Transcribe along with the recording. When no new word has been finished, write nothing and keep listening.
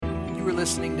are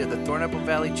listening to the Thornapple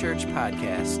Valley Church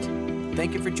podcast.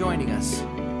 Thank you for joining us.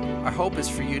 Our hope is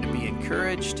for you to be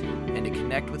encouraged and to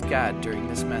connect with God during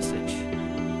this message.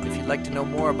 If you'd like to know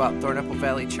more about Thornapple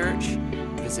Valley Church,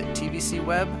 visit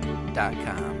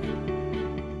tvcweb.com.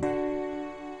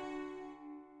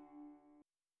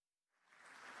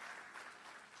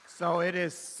 So it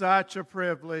is such a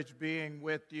privilege being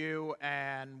with you,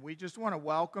 and we just want to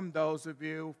welcome those of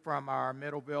you from our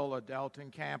Middleville or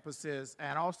Delton campuses,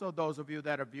 and also those of you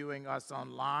that are viewing us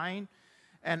online.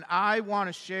 And I want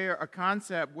to share a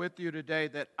concept with you today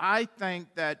that I think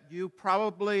that you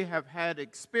probably have had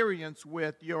experience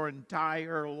with your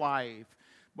entire life.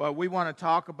 But we want to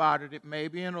talk about it. It may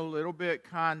be in a little bit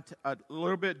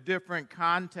different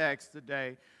context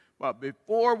today. But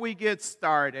before we get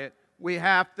started, we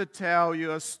have to tell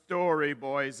you a story,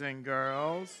 boys and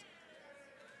girls.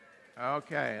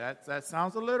 Okay, that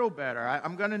sounds a little better.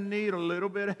 I'm going to need a little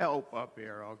bit of help up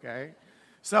here, okay?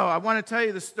 So I want to tell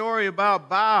you the story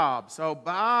about Bob. So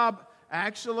Bob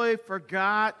actually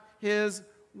forgot his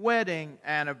wedding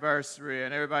anniversary,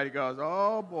 and everybody goes,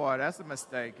 oh boy, that's a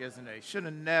mistake, isn't it? Should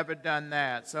have never done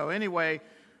that. So anyway,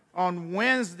 on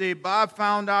Wednesday, Bob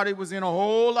found out he was in a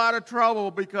whole lot of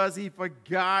trouble because he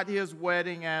forgot his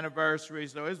wedding anniversary.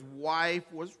 So his wife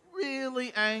was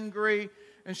really angry,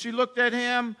 and she looked at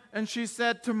him and she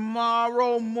said,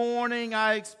 tomorrow morning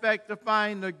I expect to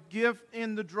find a gift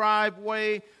in the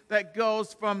driveway that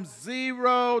goes from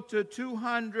 0 to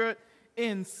 200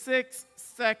 in 6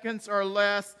 seconds or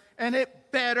less, and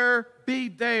it better be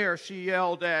there, she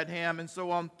yelled at him. And so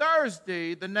on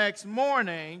Thursday, the next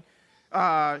morning,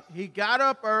 he got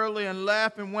up early and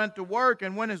left and went to work.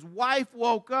 And when his wife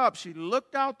woke up, she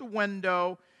looked out the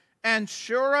window, and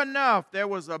sure enough, there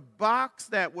was a box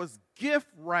that was gift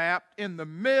wrapped in the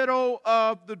middle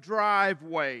of the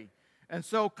driveway. And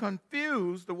so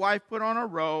confused, the wife put on a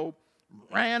robe,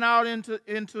 ran out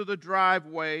into the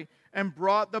driveway, and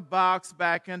brought the box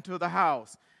back into the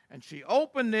house. And she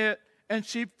opened it, and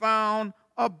she found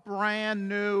a brand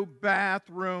new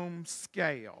bathroom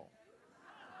scale.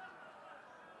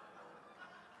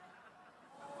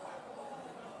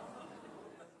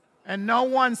 And no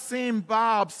one's seen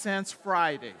Bob since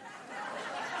Friday.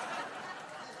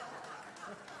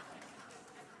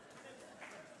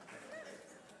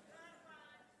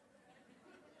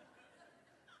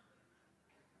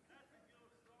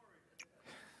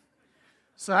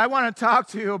 So I want to talk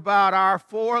to you about our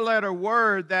 4-letter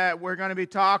word that we're going to be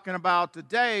talking about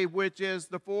today, which is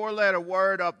the 4-letter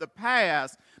word of the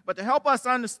past. But to help us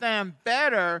understand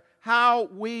better how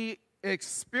we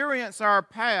experience our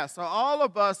past. So all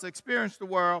of us experience the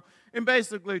world in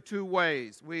basically 2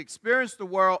 ways. We experience the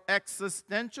world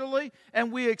existentially,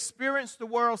 and we experience the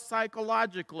world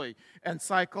psychologically. And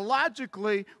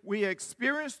psychologically, we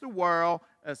experience the world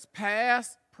as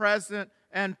past, present,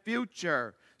 and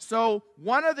future. So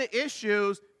one of the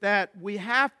issues that we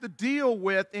have to deal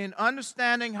with in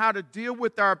understanding how to deal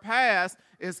with our past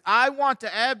is I want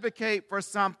to advocate for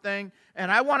something,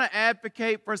 and I want to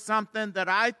advocate for something that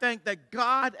I think that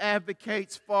God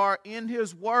advocates for in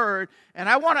His Word, and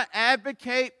I want to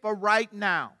advocate for right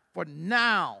now, for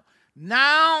now.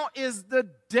 Now is the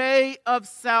day of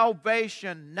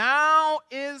salvation. Now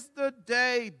is the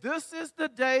day. This is the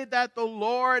day that the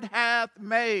Lord hath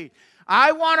made.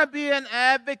 I want to be an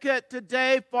advocate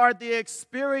today for the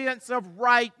experience of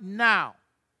right now.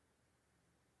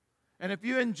 And if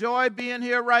you enjoy being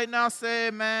here right now, say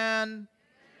amen.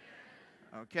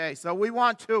 Okay, so we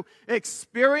want to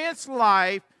experience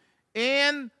life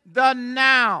in the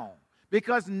now,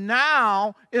 because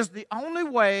now is the only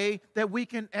way that we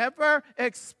can ever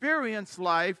experience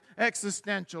life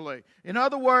existentially. In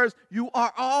other words, you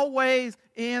are always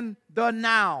in the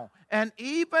now. And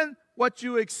even what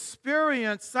you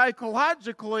experience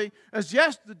psychologically as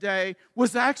yesterday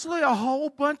was actually a whole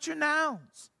bunch of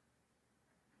nouns.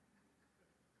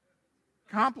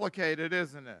 Complicated,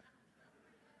 isn't it?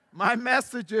 My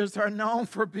messages are known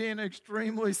for being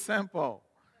extremely simple.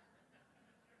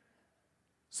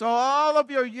 So all of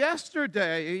your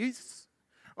yesterdays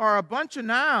are a bunch of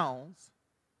nouns,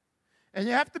 and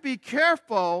you have to be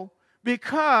careful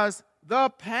because the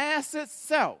past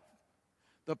itself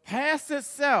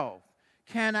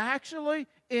can actually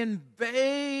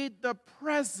invade the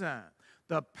present.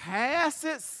 The past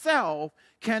itself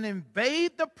can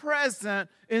invade the present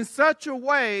in such a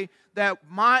way that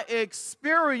my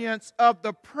experience of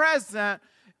the present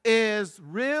is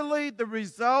really the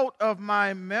result of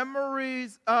my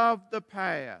memories of the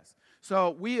past.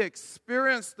 So we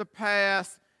experience the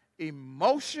past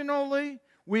emotionally,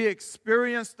 we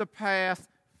experience the past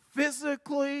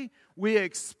physically, We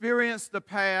experience the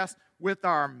past with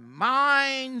our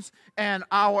minds, and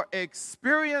our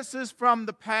experiences from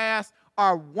the past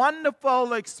are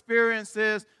wonderful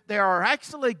experiences. They are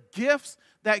actually gifts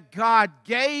that God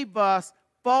gave us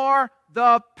for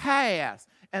the past.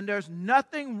 And there's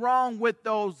nothing wrong with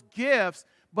those gifts,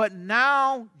 but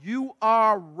now you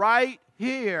are right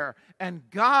here, and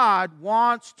God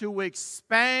wants to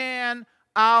expand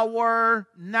our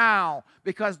now,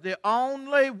 because the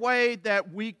only way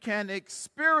that we can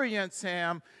experience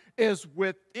Him is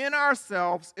within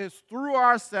ourselves, is through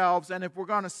ourselves. And if we're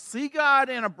going to see God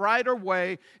in a brighter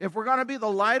way, if we're going to be the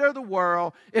light of the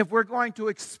world, if we're going to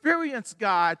experience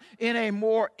God in a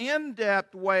more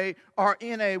in-depth way or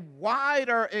in a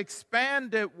wider,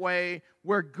 expanded way,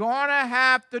 we're going to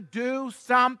have to do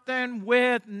something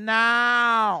with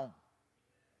now.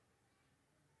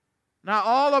 Now,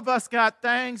 all of us got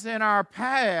things in our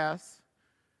past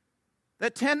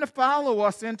that tend to follow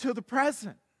us into the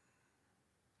present.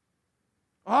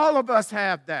 All of us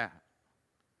have that.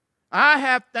 I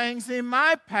have things in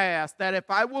my past that if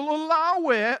I will allow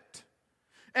it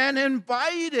and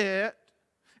invite it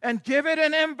and give it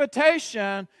an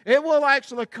invitation, it will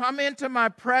actually come into my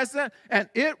present and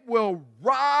it will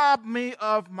rob me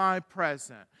of my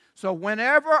present. So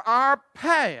whenever our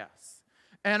past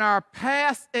and our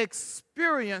past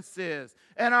experiences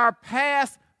and our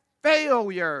past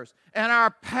failures and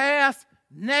our past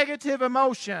negative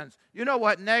emotions, you know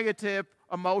what negative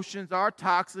emotions are?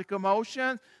 Toxic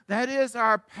emotions. That is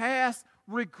our past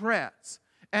regrets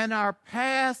and our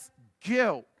past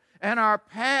guilt and our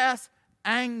past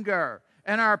anger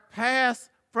and our past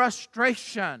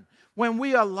frustration. When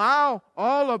we allow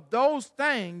all of those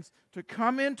things to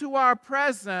come into our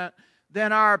present,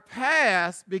 then our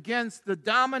past begins to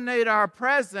dominate our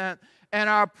present, and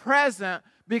our present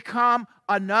become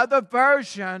another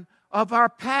version of our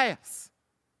past.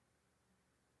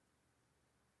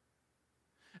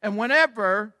 And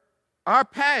whenever our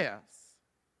past,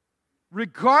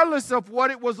 regardless of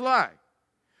what it was like,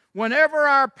 whenever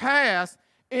our past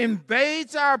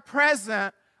invades our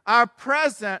present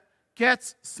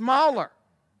gets smaller.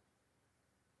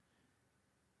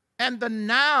 And the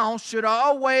now should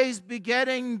always be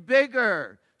getting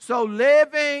bigger. So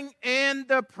living in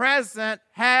the present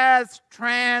has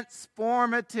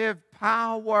transformative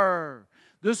power.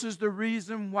 This is the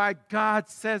reason why God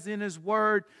says in His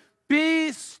Word,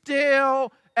 "Be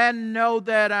still and know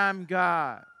that I'm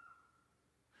God."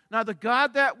 Now, the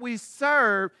God that we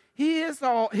serve, He is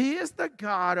the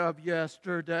God of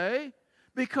yesterday,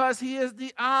 because He is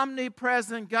the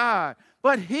omnipresent God.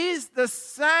 But He's the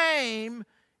same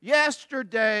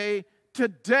yesterday,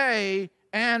 today,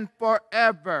 and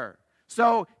forever.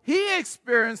 So He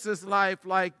experiences life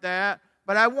like that,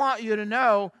 but I want you to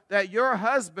know that your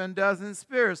husband doesn't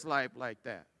experience life like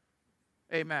that.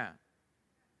 Amen.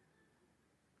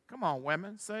 Come on,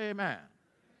 women, say amen.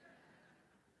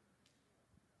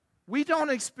 We don't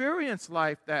experience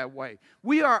life that way.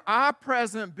 We are our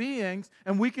present beings,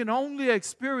 and we can only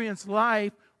experience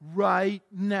life right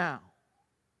now.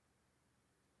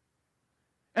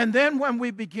 And then when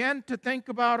we begin to think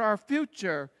about our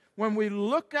future, when we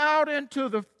look out into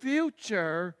the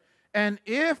future, and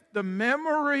if the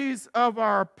memories of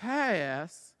our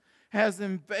past has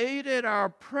invaded our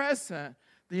present,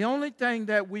 the only thing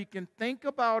that we can think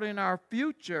about in our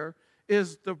future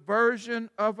is the version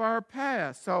of our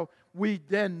past. So we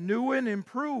then new and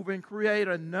improve and create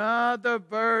another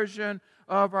version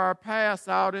of our past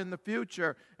out in the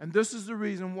future. And this is the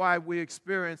reason why we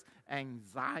experience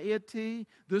anxiety.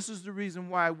 This is the reason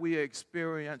why we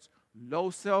experience low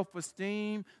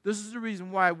self-esteem. This is the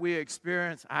reason why we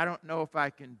experience, I don't know if I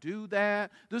can do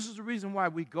that. This is the reason why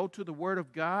we go to the Word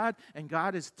of God, and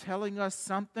God is telling us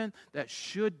something that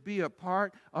should be a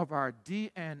part of our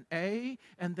DNA,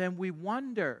 and then we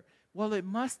wonder, well, it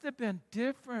must have been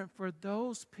different for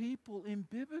those people in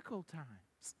biblical times.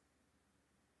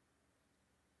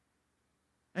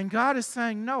 And God is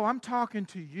saying, no, I'm talking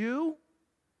to you,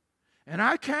 and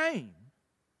I came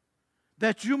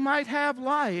that you might have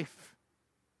life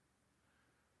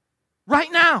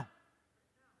right now.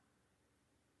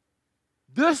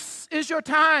 This is your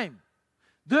time.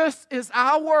 This is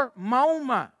our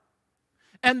moment.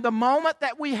 And the moment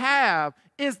that we have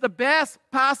is the best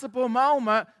possible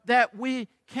moment that we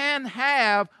can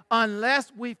have,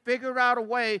 unless we figure out a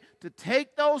way to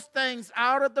take those things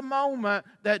out of the moment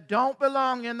that don't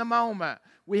belong in the moment.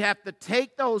 We have to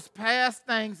take those past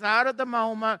things out of the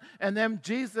moment, and then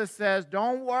Jesus says,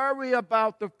 don't worry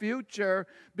about the future,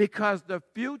 because the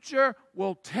future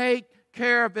will take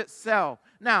care of itself.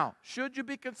 Now, should you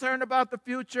be concerned about the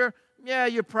future? Yeah,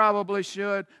 you probably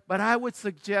should, but I would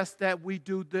suggest that we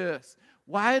do this.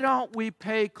 Why don't we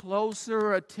pay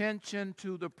closer attention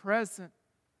to the present?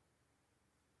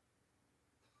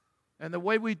 And the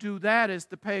way we do that is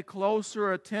to pay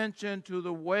closer attention to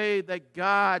the way that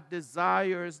God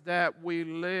desires that we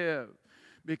live.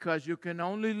 Because you can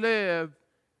only live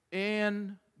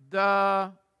in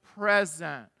the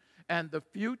present. And the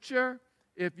future,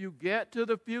 if you get to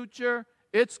the future,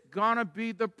 it's going to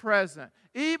be the present.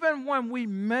 Even when we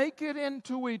make it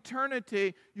into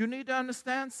eternity, you need to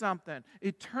understand something.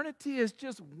 Eternity is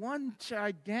just one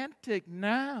gigantic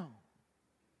now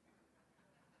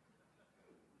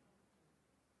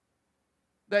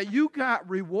that you got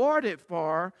rewarded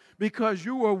for because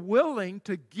you were willing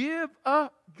to give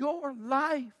up your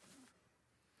life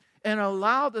and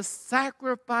allow the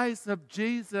sacrifice of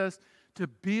Jesus to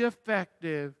be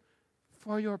effective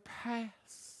for your past.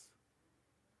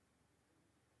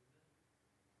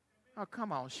 Oh,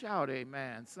 come on, shout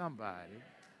amen, somebody.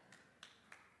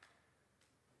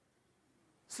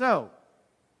 So,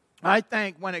 I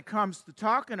think when it comes to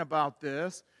talking about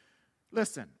this,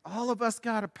 listen, all of us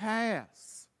got a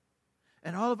past.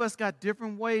 And all of us got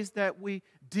different ways that we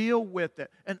deal with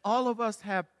it. And all of us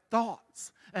have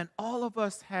thoughts. And all of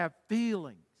us have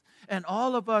feelings. And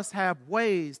all of us have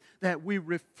ways that we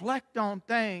reflect on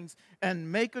things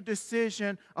and make a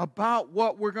decision about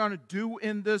what we're going to do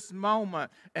in this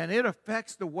moment. And it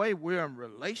affects the way we're in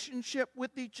relationship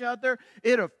with each other.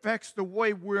 It affects the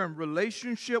way we're in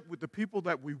relationship with the people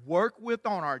that we work with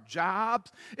on our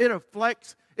jobs. It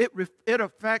affects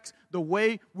the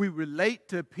way we relate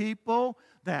to people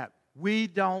that we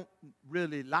don't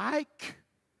really like.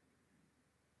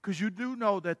 Because you do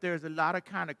know that there's a lot of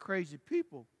kind of crazy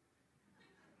people.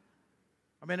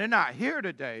 I mean, they're not here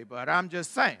today, but I'm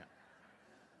just saying.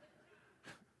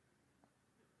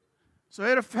 So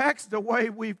it affects the way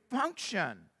we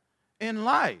function in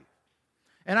life.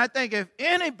 And I think if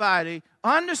anybody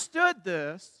understood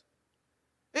this,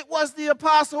 it was the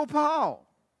Apostle Paul.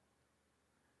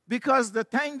 Because the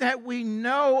thing that we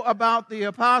know about the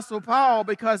Apostle Paul,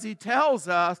 because he tells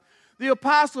us, the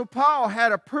Apostle Paul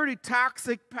had a pretty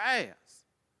toxic past.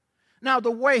 Now, the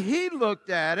way he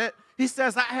looked at it, he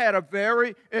says, I had a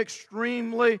very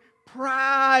extremely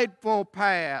prideful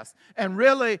past. And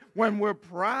really, when we're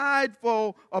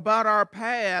prideful about our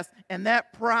past, and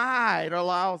that pride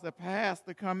allows the past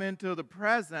to come into the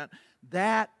present,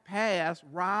 that past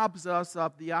robs us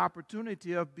of the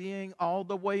opportunity of being all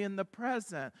the way in the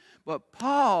present. But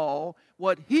Paul,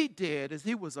 what he did is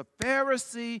he was a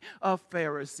Pharisee of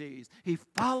Pharisees. He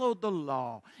followed the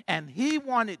law, and he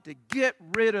wanted to get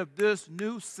rid of this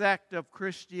new sect of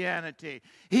Christianity.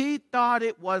 He thought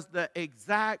it was the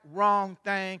exact wrong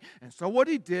thing, and so what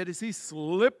he did is he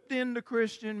slipped into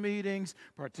Christian meetings,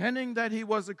 pretending that he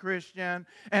was a Christian,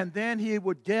 and then he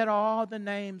would get all the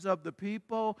names of the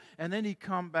people, and then he'd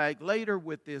come back later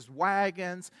with his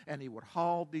wagons, and he would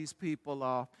haul these people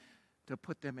off to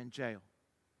put them in jail.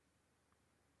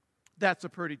 That's a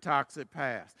pretty toxic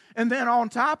past. And then on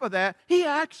top of that, he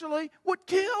actually would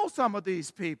kill some of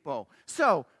these people.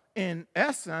 So, in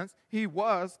essence, he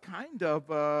was kind of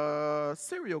a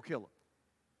serial killer.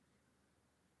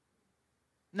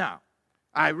 Now,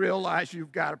 I realize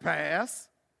you've got a past.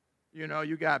 You know,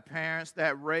 you got parents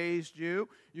that raised you.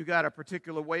 You got a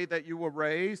particular way that you were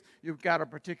raised. You've got a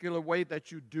particular way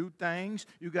that you do things.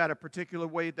 You got a particular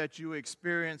way that you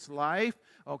experience life.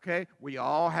 Okay, we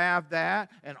all have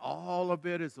that, and all of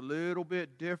it is a little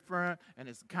bit different, and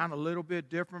it's kind of a little bit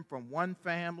different from one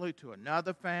family to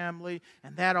another family,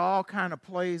 and that all kind of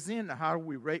plays into how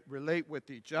we relate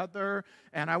with each other.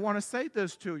 And I want to say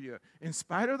this to you. In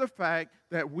spite of the fact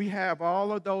that we have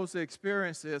all of those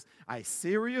experiences, I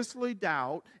seriously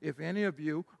doubt if any of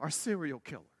you are serial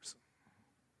killers.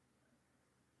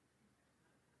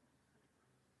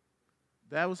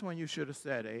 That was when you should have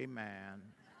said amen.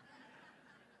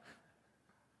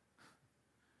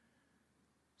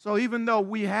 So even though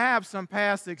we have some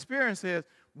past experiences,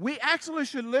 we actually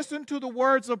should listen to the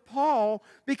words of Paul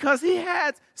because he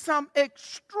had some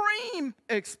extreme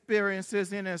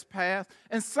experiences in his past,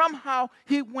 and somehow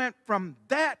he went from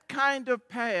that kind of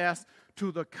past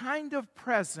to the kind of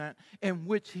present in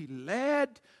which he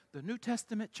led the New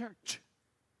Testament church.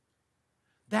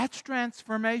 That's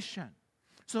transformation.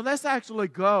 So let's actually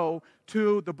go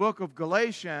to the book of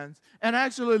Galatians and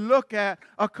actually look at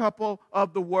a couple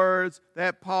of the words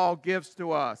that Paul gives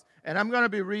to us. And I'm going to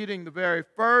be reading the very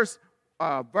first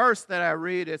verse that I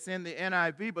read. It's in the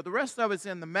NIV, but the rest of it's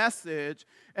in the Message.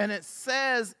 And it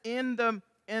says in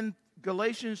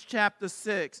Galatians chapter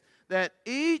 6 that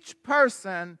each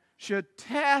person should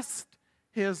test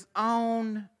his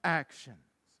own actions.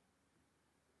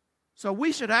 So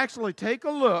we should actually take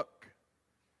a look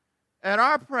at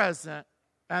our present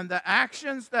and the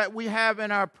actions that we have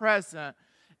in our present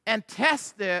and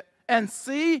test it and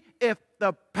see if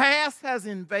the past has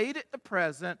invaded the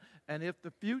present and if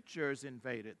the future has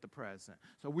invaded the present.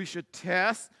 So we should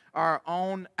test our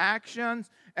own actions.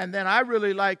 And then I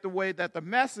really like the way that the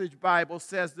Message Bible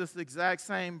says this exact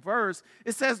same verse.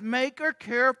 It says, make a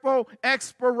careful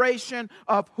exploration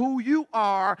of who you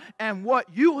are and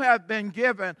what you have been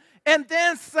given, and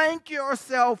then sink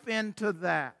yourself into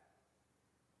that.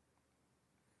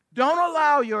 Don't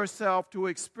allow yourself to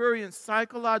experience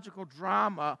psychological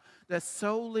drama that's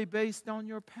solely based on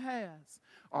your past,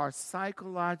 or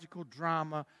psychological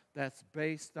drama that's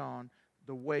based on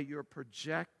the way you're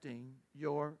projecting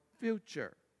your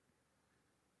future.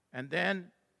 And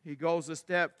then he goes a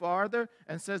step farther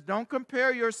and says, don't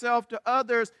compare yourself to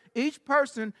others. Each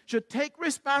person should take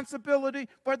responsibility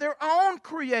for their own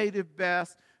creative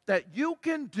best that you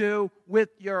can do with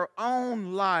your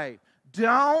own life.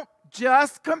 Don't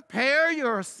just compare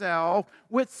yourself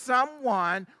with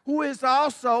someone who is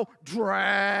also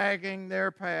dragging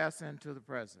their past into the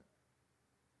present.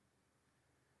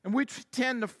 And we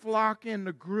tend to flock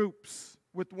into groups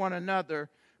with one another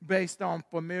based on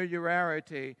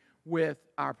familiarity with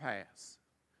our past.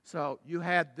 So you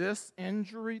had this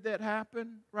injury that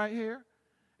happened right here,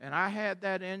 and I had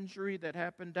that injury that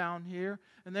happened down here,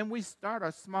 and then we start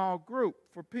a small group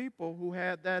for people who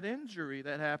had that injury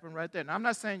that happened right there. Now, I'm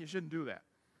not saying you shouldn't do that.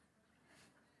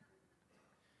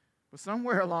 But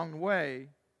somewhere along the way,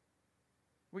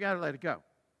 we got to let it go.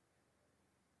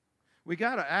 We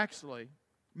got to actually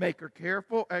make a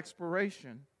careful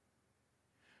exploration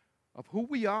of who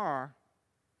we are,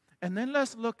 and then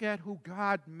let's look at who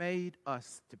God made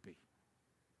us to be.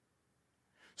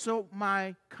 So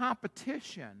my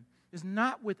competition is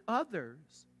not with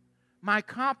others. My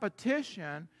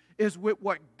competition is with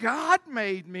what God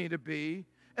made me to be,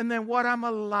 and then what I'm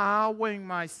allowing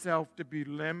myself to be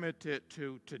limited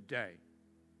to today.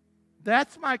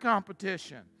 That's my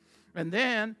competition. And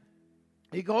then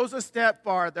he goes a step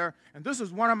farther, and this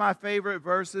is one of my favorite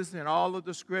verses in all of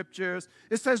the scriptures.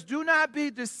 It says, do not be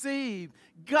deceived.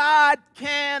 God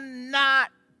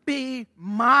cannot be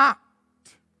mocked.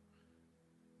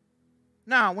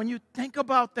 Now, when you think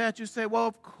about that, you say, well,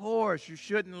 of course, you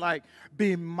shouldn't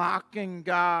be mocking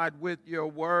God with your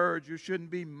words. You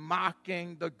shouldn't be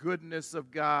mocking the goodness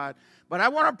of God. But I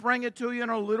want to bring it to you in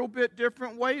a little bit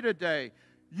different way today.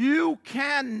 You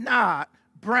cannot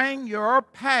bring your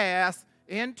past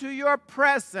into your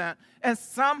present and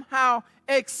somehow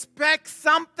expect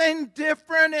something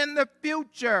different in the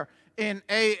future. In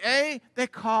AA, they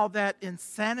call that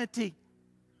insanity.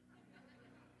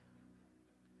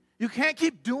 You can't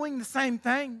keep doing the same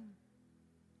thing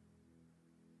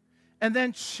and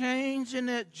then changing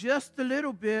it just a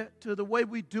little bit to the way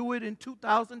we do it in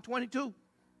 2022.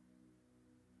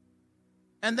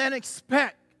 And then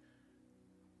expect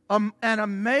an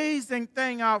amazing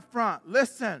thing out front.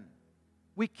 Listen,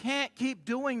 we can't keep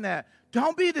doing that.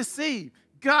 Don't be deceived.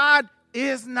 God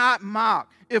is not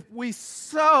mocked. If we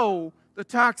sow the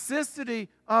toxicity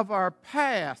of our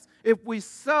past, if we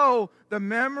sow the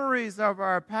memories of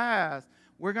our past,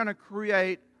 we're going to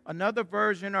create another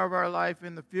version of our life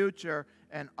in the future,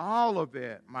 and all of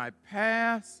it, my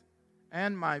past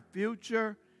and my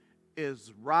future,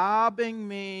 is robbing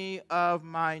me of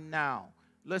my now.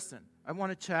 Listen, I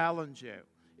want to challenge you.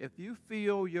 If you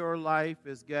feel your life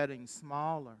is getting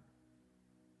smaller,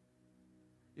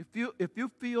 if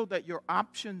you feel that your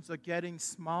options are getting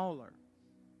smaller,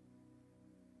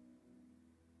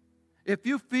 if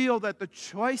you feel that the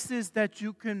choices that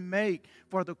you can make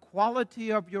for the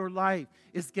quality of your life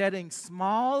is getting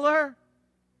smaller,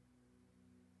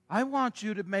 I want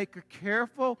you to make a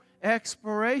careful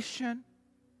exploration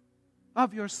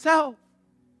of yourself.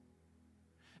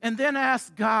 And then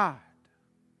ask God.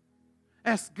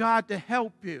 Ask God to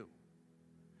help you.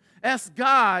 Ask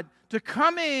God to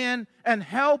come in and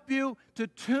help you to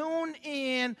tune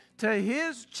in to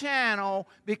His channel,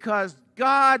 because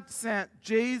God sent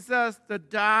Jesus to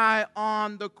die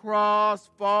on the cross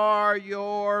for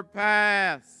your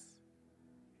past.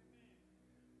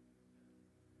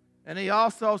 And He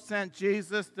also sent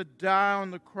Jesus to die on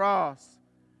the cross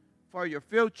for your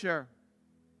future.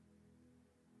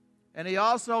 And He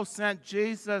also sent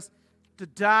Jesus to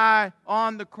die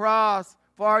on the cross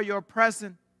for your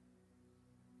present.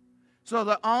 So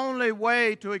the only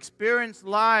way to experience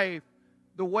life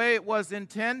the way it was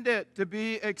intended to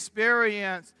be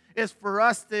experienced is for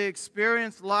us to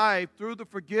experience life through the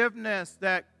forgiveness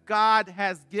that God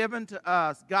has given to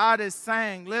us. God is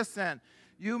saying, listen,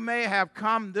 you may have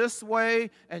come this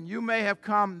way, and you may have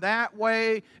come that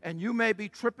way, and you may be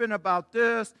tripping about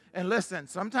this. And listen,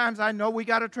 sometimes I know we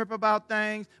got to trip about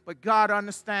things, but God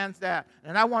understands that.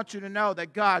 And I want you to know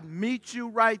that God meets you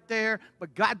right there,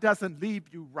 but God doesn't leave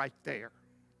you right there.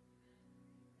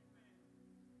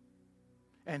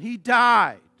 And He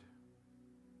died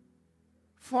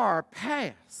for our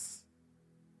past.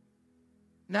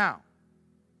 Now,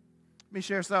 let me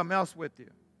share something else with you.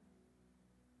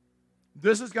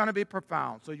 This is going to be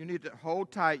profound, so you need to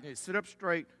hold tight. You need to sit up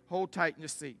straight, hold tight in your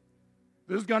seat.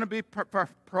 This is going to be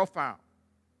profound.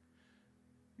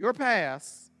 Your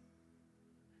past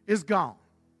is gone.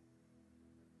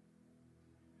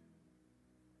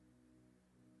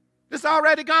 It's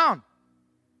already gone.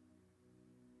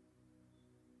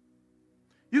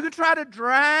 You can try to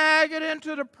drag it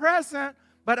into the present,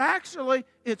 but actually,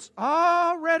 it's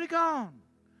already gone.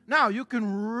 Now, you can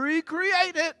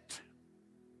recreate it.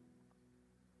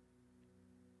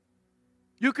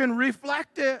 You can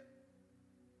reflect it.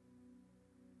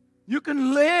 You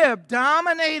can live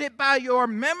dominated by your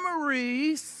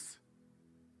memories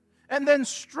and then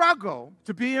struggle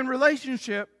to be in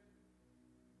relationship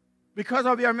because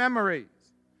of your memories.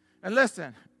 And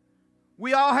listen,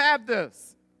 we all have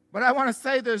this, but I want to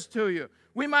say this to you.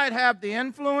 We might have the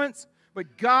influence,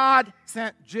 but God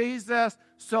sent Jesus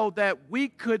so that we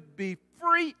could be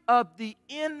free of the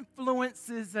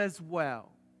influences as well.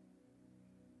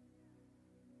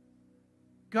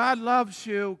 God loves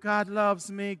you. God loves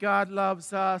me. God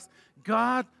loves us.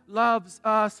 God loves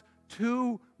us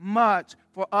too much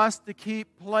for us to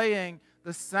keep playing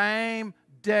the same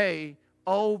day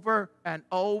over and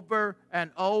over and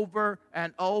over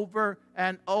and over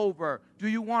and over. Do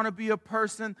you want to be a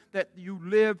person that you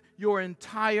live your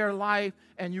entire life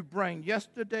and you bring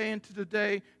yesterday into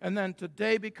today, and then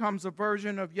today becomes a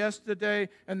version of yesterday,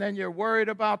 and then you're worried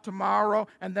about tomorrow,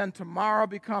 and then tomorrow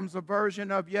becomes a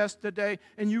version of yesterday,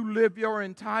 and you live your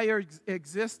entire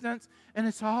existence, and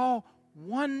it's all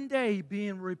one day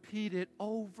being repeated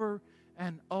over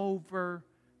and over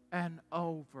and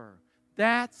over?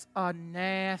 That's a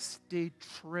nasty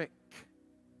trick.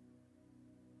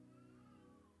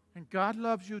 And God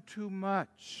loves you too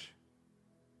much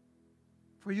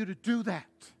for you to do that.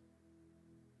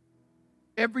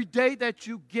 Every day that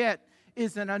you get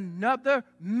is another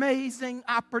amazing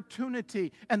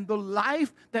opportunity. And the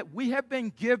life that we have been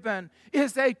given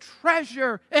is a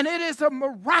treasure, and it is a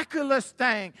miraculous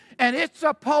thing. And it's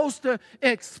supposed to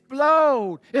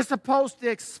explode. It's supposed to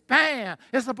expand.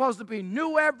 It's supposed to be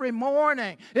new every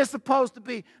morning. It's supposed to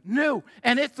be new.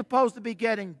 And it's supposed to be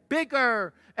getting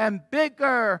bigger and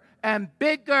bigger and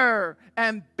bigger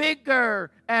and bigger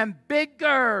and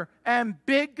bigger and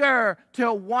bigger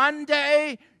till one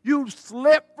day you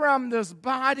slip from this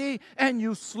body and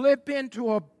you slip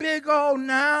into a big old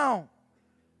now.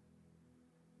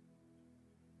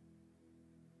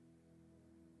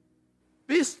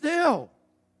 Be still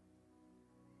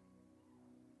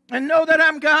and know that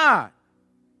I'm God.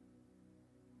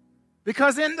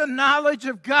 Because in the knowledge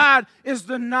of God is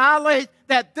the knowledge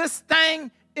that this thing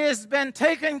has been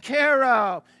taken care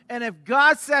of. And if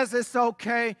God says it's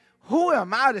okay, who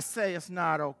am I to say it's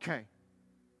not okay?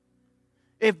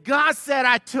 If God said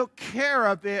I took care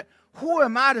of it, who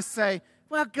am I to say,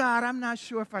 well, God, I'm not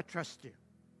sure if I trust you?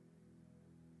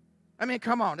 I mean,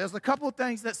 come on. There's a couple of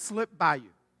things that slip by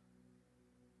you.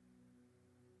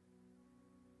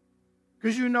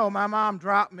 Because you know my mom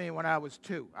dropped me when I was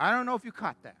 2. I don't know if you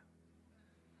caught that.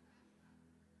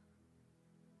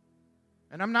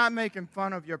 And I'm not making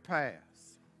fun of your past.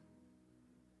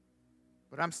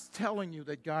 But I'm telling you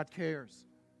that God cares.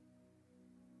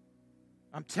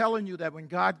 I'm telling you that when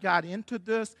God got into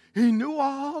this, He knew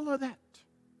all of that.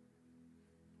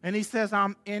 And He says,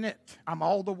 I'm in it. I'm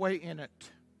all the way in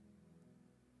it.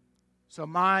 So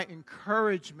my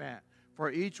encouragement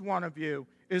for each one of you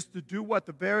is to do what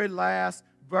the very last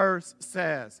verse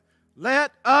says.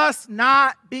 Let us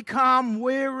not become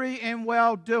weary in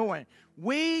well-doing.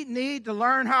 We need to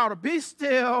learn how to be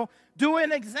still, do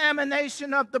an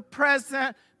examination of the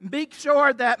present, be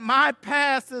sure that my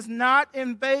past is not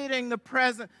invading the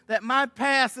present, that my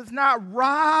past is not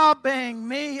robbing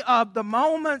me of the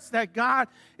moments that God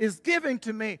is giving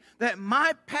to me, that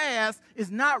my past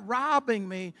is not robbing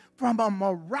me from a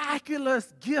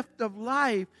miraculous gift of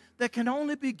life that can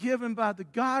only be given by the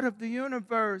God of the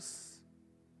universe.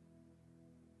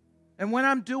 And when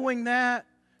I'm doing that,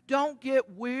 don't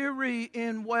get weary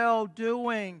in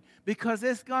well-doing, because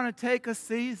it's going to take a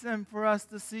season for us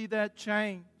to see that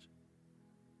change.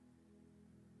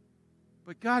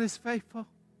 But God is faithful.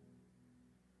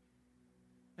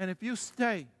 And if you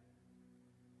stay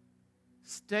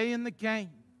stay in the game,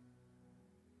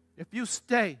 if you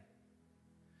stay,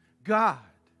 God,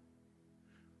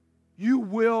 you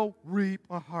will reap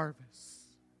a harvest.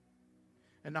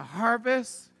 And the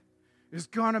harvest is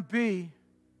going to be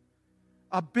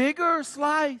a bigger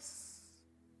slice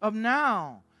of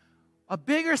now, a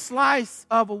bigger slice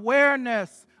of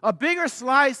awareness, a bigger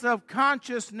slice of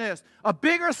consciousness, a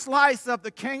bigger slice of the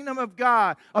kingdom of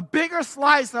God, a bigger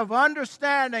slice of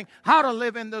understanding how to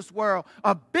live in this world,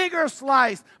 a bigger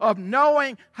slice of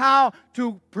knowing how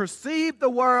to perceive the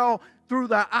world through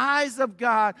the eyes of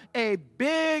God, a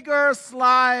bigger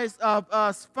slice of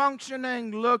us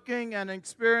functioning, looking, and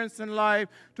experiencing life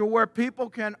to where people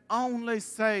can only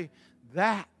say,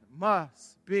 that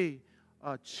must be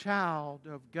a child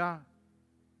of God.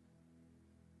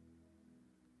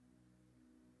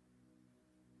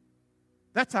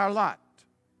 That's our lot.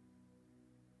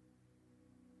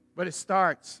 But it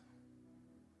starts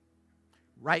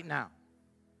right now.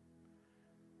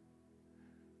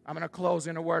 I'm going to close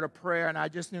in a word of prayer, and I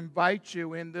just invite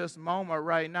you in this moment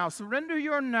right now. Surrender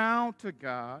your now to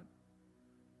God.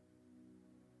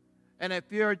 And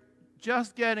if you're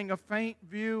just getting a faint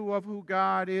view of who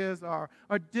God is or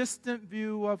a distant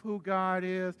view of who God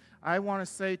is, I want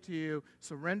to say to you,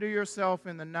 surrender yourself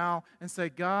in the now and say,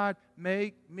 God,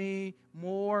 make me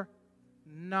more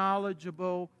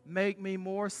knowledgeable, make me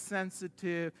more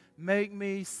sensitive, make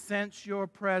me sense your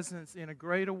presence in a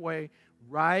greater way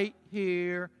right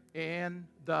here in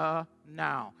the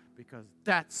now, because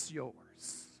that's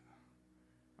yours.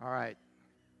 All right.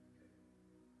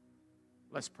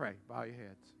 Let's pray. Bow your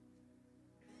heads.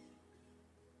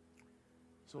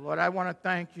 So, Lord, I want to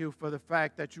thank you for the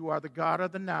fact that you are the God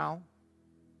of the now.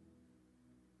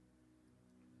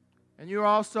 And you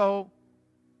also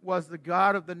was the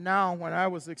God of the now when I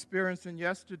was experiencing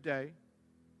yesterday.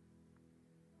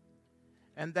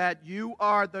 And that you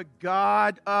are the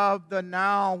God of the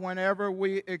now whenever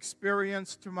we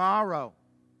experience tomorrow.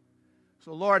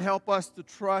 So, Lord, help us to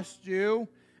trust you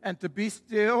and to be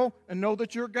still and know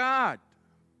that you're God.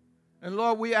 And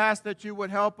Lord, we ask that you would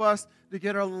help us to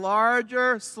get a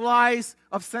larger slice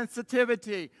of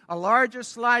sensitivity, a larger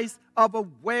slice of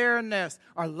awareness,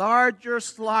 a larger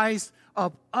slice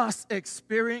of us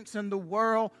experiencing the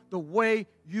world the way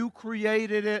you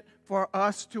created it for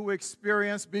us to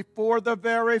experience before the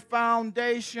very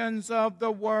foundations of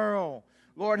the world.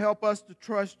 Lord, help us to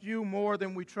trust you more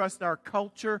than we trust our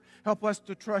culture. Help us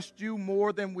to trust you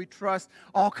more than we trust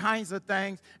all kinds of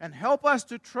things. And help us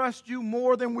to trust you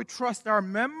more than we trust our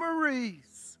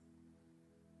memories.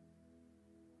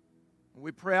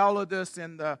 We pray all of this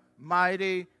in the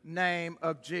mighty name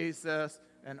of Jesus.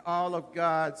 And all of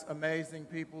God's amazing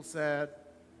people said,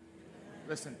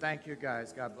 listen, thank you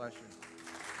guys. God bless you.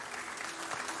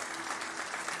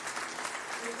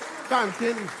 Time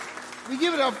 10. We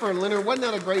give it up for Leonard. Wasn't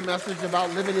that a great message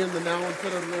about living in the now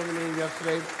instead of living in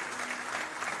yesterday?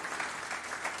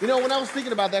 You know, when I was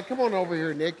thinking about that, come on over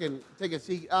here, Nick, and take a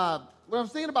seat. When I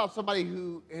was thinking about somebody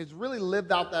who has really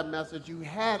lived out that message, who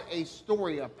had a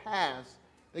story, a past,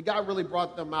 that God really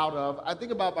brought them out of, I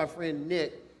think about my friend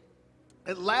Nick.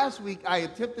 And last week, I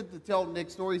attempted to tell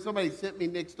Nick's story. Somebody sent me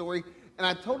Nick's story, and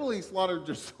I totally slaughtered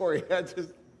your story.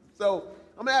 So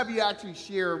I'm going to have you actually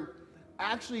share,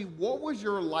 what was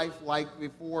your life like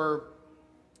before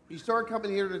you started coming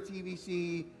here to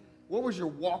TVC? What was your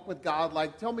walk with God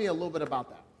like? Tell me a little bit about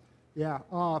that.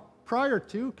 Yeah, prior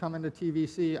to coming to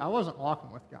TVC, I wasn't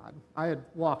walking with God. I had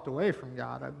walked away from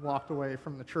God. I'd walked away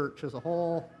from the church as a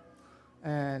whole,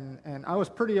 and I was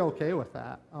pretty okay with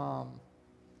that.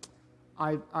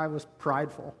 I was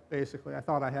prideful, basically. I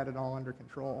thought I had it all under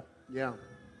control. Yeah.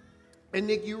 And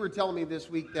Nick, you were telling me this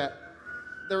week that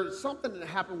there's something that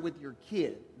happened with your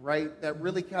kid, right, that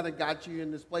really kind of got you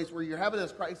in this place where you're having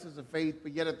this crisis of faith,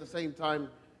 but yet at the same time,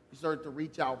 you started to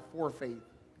reach out for faith.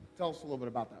 Tell us a little bit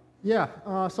about that.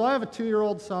 Yeah, so I have a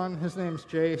 2-year-old son. His name's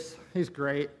Jace. He's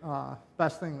great.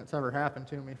 Best thing that's ever happened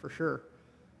to me, for sure.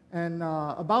 And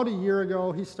about a year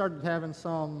ago, he started having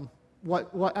some,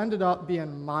 what ended up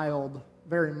being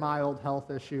very mild health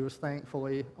issues,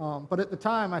 thankfully. But at the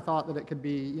time, I thought that it could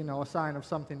be, a sign of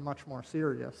something much more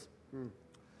serious.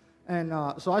 And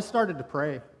so I started to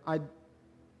pray. I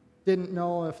didn't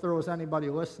know if there was anybody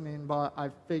listening, but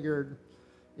I figured,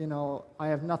 I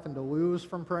have nothing to lose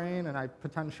from praying, and I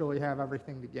potentially have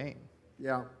everything to gain.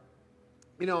 Yeah.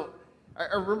 I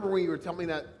remember when you were telling me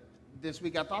that this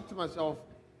week, I thought to myself,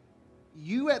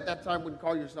 you at that time wouldn't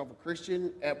call yourself a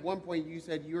Christian. At one point, you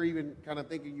said you were even kind of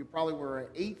thinking you probably were an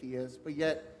atheist, but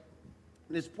yet,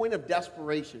 in this point of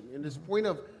desperation, in this point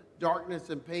of darkness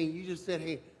and pain, you just said,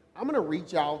 hey, I'm going to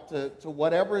reach out to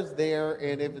whatever is there,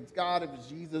 and if it's God, if it's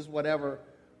Jesus, whatever,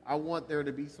 I want there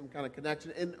to be some kind of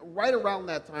connection. And right around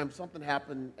that time, something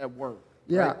happened at work.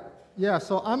 Yeah. Right? Yeah,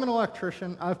 so I'm an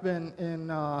electrician. I've been in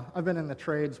the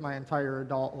trades my entire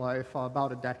adult life,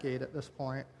 about a decade at this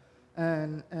point.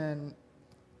 And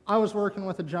I was working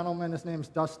with a gentleman. His name's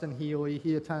Dustin Healy.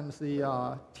 He attends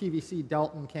the TVC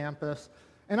Delton campus.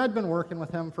 And I'd been working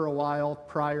with him for a while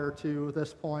prior to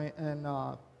this point. And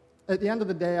at the end of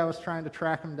the day, I was trying to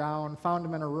track him down, found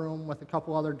him in a room with a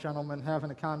couple other gentlemen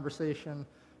having a conversation,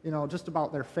 just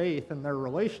about their faith and their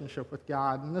relationship with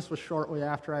God. And this was shortly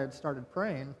after I had started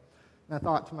praying. And I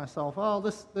thought to myself, oh,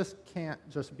 this can't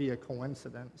just be a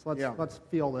coincidence. Let's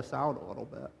feel this out a little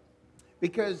bit.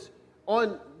 Because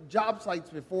on job sites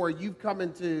before, you've come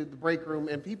into the break room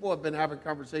and people have been having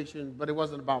conversations, but it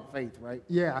wasn't about faith, right?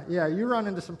 Yeah, you run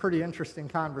into some pretty interesting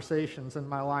conversations in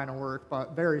my line of work,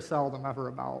 but very seldom ever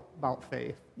about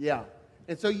faith. Yeah.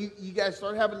 And so you guys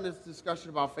started having this discussion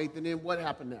about faith, and then what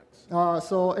happened next?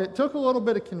 So it took a little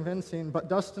bit of convincing, but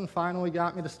Dustin finally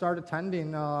got me to start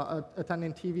attending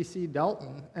TVC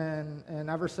Delton, and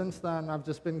ever since then, I've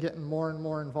just been getting more and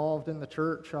more involved in the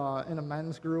church, in a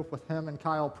men's group with him and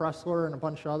Kyle Pressler and a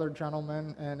bunch of other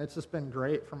gentlemen, and it's just been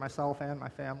great for myself and my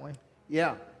family.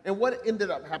 Yeah. And what ended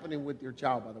up happening with your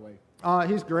child, by the way?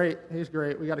 He's great.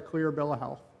 We got a clear bill of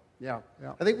health. Yeah.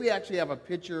 I think we actually have a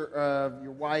picture of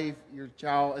your wife, your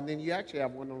child, and then you actually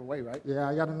have one on the way, right? Yeah,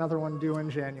 I got another one due in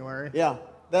January. Yeah,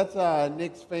 that's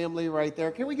Nick's family right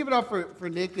there. Can we give it up for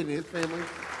Nick and his family?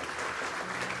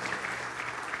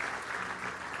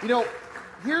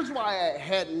 Here's why I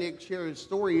had Nick share his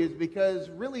story is because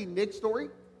really Nick's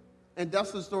story and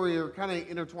Dustin's story are kind of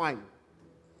intertwined.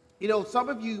 Some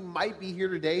of you might be here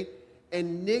today,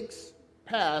 and Nick's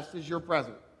past is your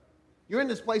present. You're in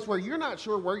this place where you're not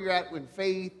sure where you're at with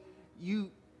faith.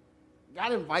 You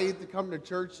got invited to come to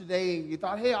church today, and you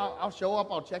thought, hey, I'll show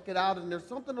up, I'll check it out. And there's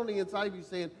something on the inside of you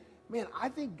saying, man, I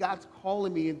think God's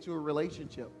calling me into a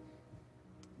relationship.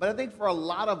 But I think for a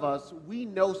lot of us, we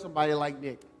know somebody like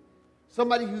Nick,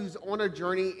 somebody who's on a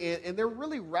journey, and they're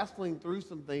really wrestling through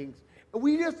some things. And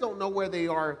we just don't know where they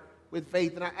are with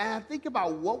faith. And I think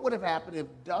about what would have happened if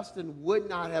Dustin would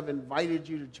not have invited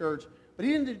you to church. But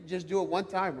he didn't just do it one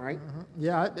time, right? Mm-hmm.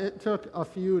 Yeah, it took a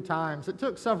few times. It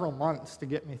took several months to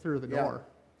get me through the door.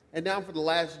 And now for the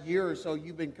last year or so,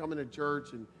 you've been coming to church,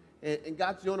 and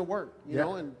God's doing the work, you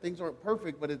know, and things aren't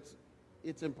perfect, but it's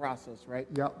in process, right?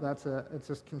 Yep, it's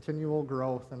just continual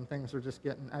growth, and things are just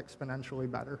getting exponentially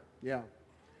better. Yeah.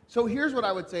 So here's what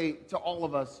I would say to all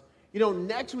of us.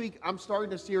 Next week, I'm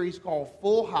starting a series called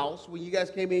Full House. When you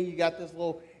guys came in, you got this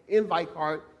little invite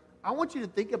card. I want you to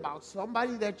think about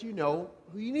somebody that you know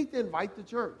who you need to invite to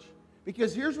church.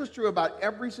 Because here's what's true about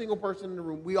every single person in the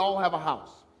room. We all have a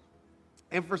house.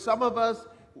 And for some of us,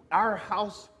 our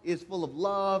house is full of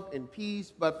love and peace.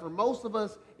 But for most of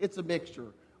us, it's a mixture.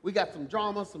 We got some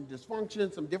drama, some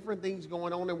dysfunction, some different things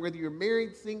going on. And whether you're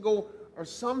married, single, or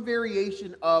some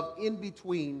variation of in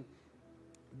between,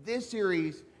 this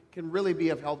series can really be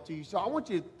of help to you. So I want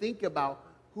you to think about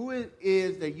who it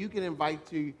is that you can invite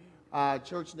to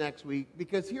church next week,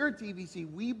 because here at TVC,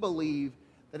 we believe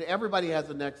that everybody has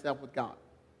a next step with God.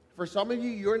 For some of you,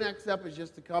 your next step is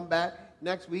just to come back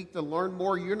next week to learn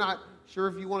more. You're not sure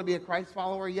if you want to be a Christ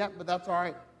follower yet, but that's all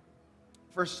right.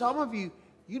 For some of you,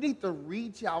 you need to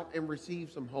reach out and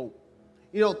receive some hope.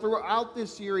 Throughout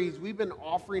this series, we've been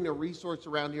offering a resource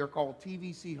around here called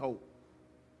TVC Hope.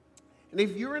 And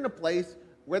if you're in a place,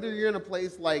 whether you're in a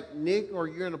place like Nick or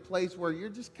you're in a place where you're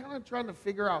just kind of trying to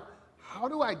figure out, how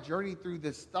do I journey through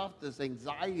this stuff, this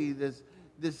anxiety, this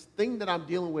thing that I'm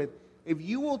dealing with? If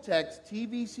you will text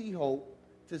TVC Hope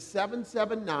to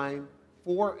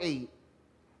 77948,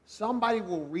 somebody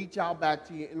will reach out back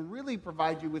to you and really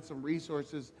provide you with some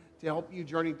resources to help you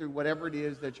journey through whatever it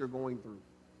is that you're going through.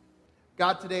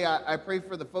 God, today I pray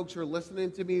for the folks who are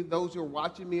listening to me, those who are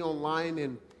watching me online,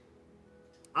 and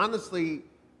honestly,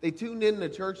 they tuned in to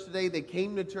church today, they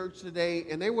came to church today,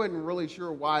 and they weren't really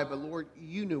sure why, but Lord,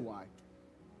 you knew why.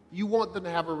 You want them to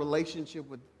have a relationship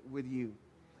with you.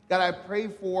 God, I pray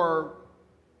for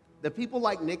the people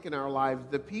like Nick in our lives,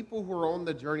 the people who are on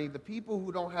the journey, the people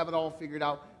who don't have it all figured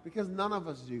out, because none of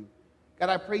us do. God,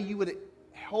 I pray you would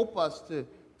help us to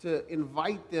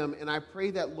invite them, and I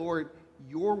pray that, Lord,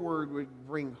 your word would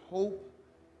bring hope.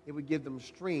 It would give them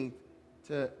strength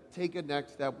to take a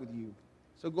next step with you.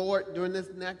 So, Lord, during this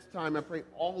next time, I pray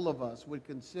all of us would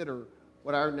consider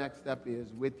what our next step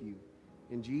is with you.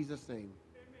 In Jesus' name,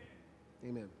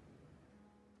 amen.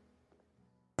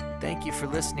 Thank you for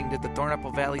listening to the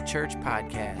Thornapple Valley Church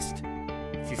podcast.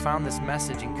 If you found this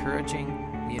message encouraging,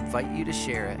 We invite you to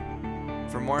share it.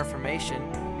 For more information,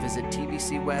 visit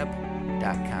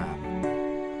tvcweb.com.